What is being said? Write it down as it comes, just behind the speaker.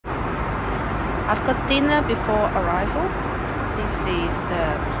I've got dinner before arrival. This is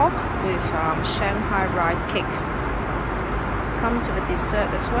the pork with Shanghai rice cake. Comes with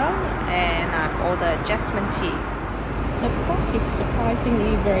dessert as well, and I've ordered jasmine tea. The pork is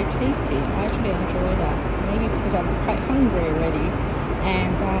surprisingly very tasty. I actually enjoy that. Maybe because I'm quite hungry already.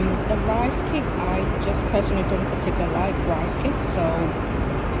 And the rice cake, I just personally don't particularly like rice cake, so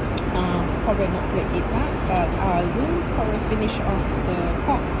probably not going to eat that. But I will probably finish off the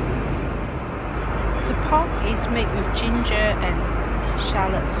pork. The pork is made with ginger and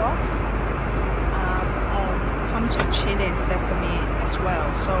shallot sauce, and comes with chili and sesame as well.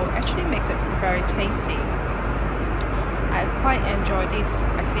 So actually makes it very tasty. I quite enjoy this.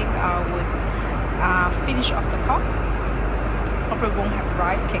 I think I would finish off the pork. Probably won't have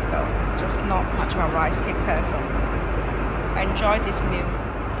rice cake though. Just not much of a rice cake person. I enjoy this meal.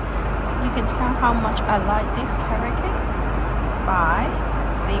 You can tell how much I like this carrot cake by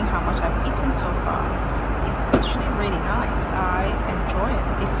seeing how much I've eaten so far. It's actually really nice. I enjoy it.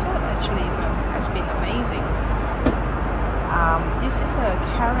 The dessert actually has been amazing. This is a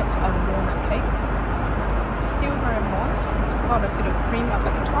carrot and walnut cake. Still very moist. It's got a bit of cream up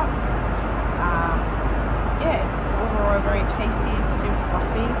at the top. Yeah, overall very tasty, still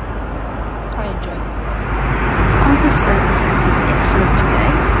fluffy. I enjoy this one.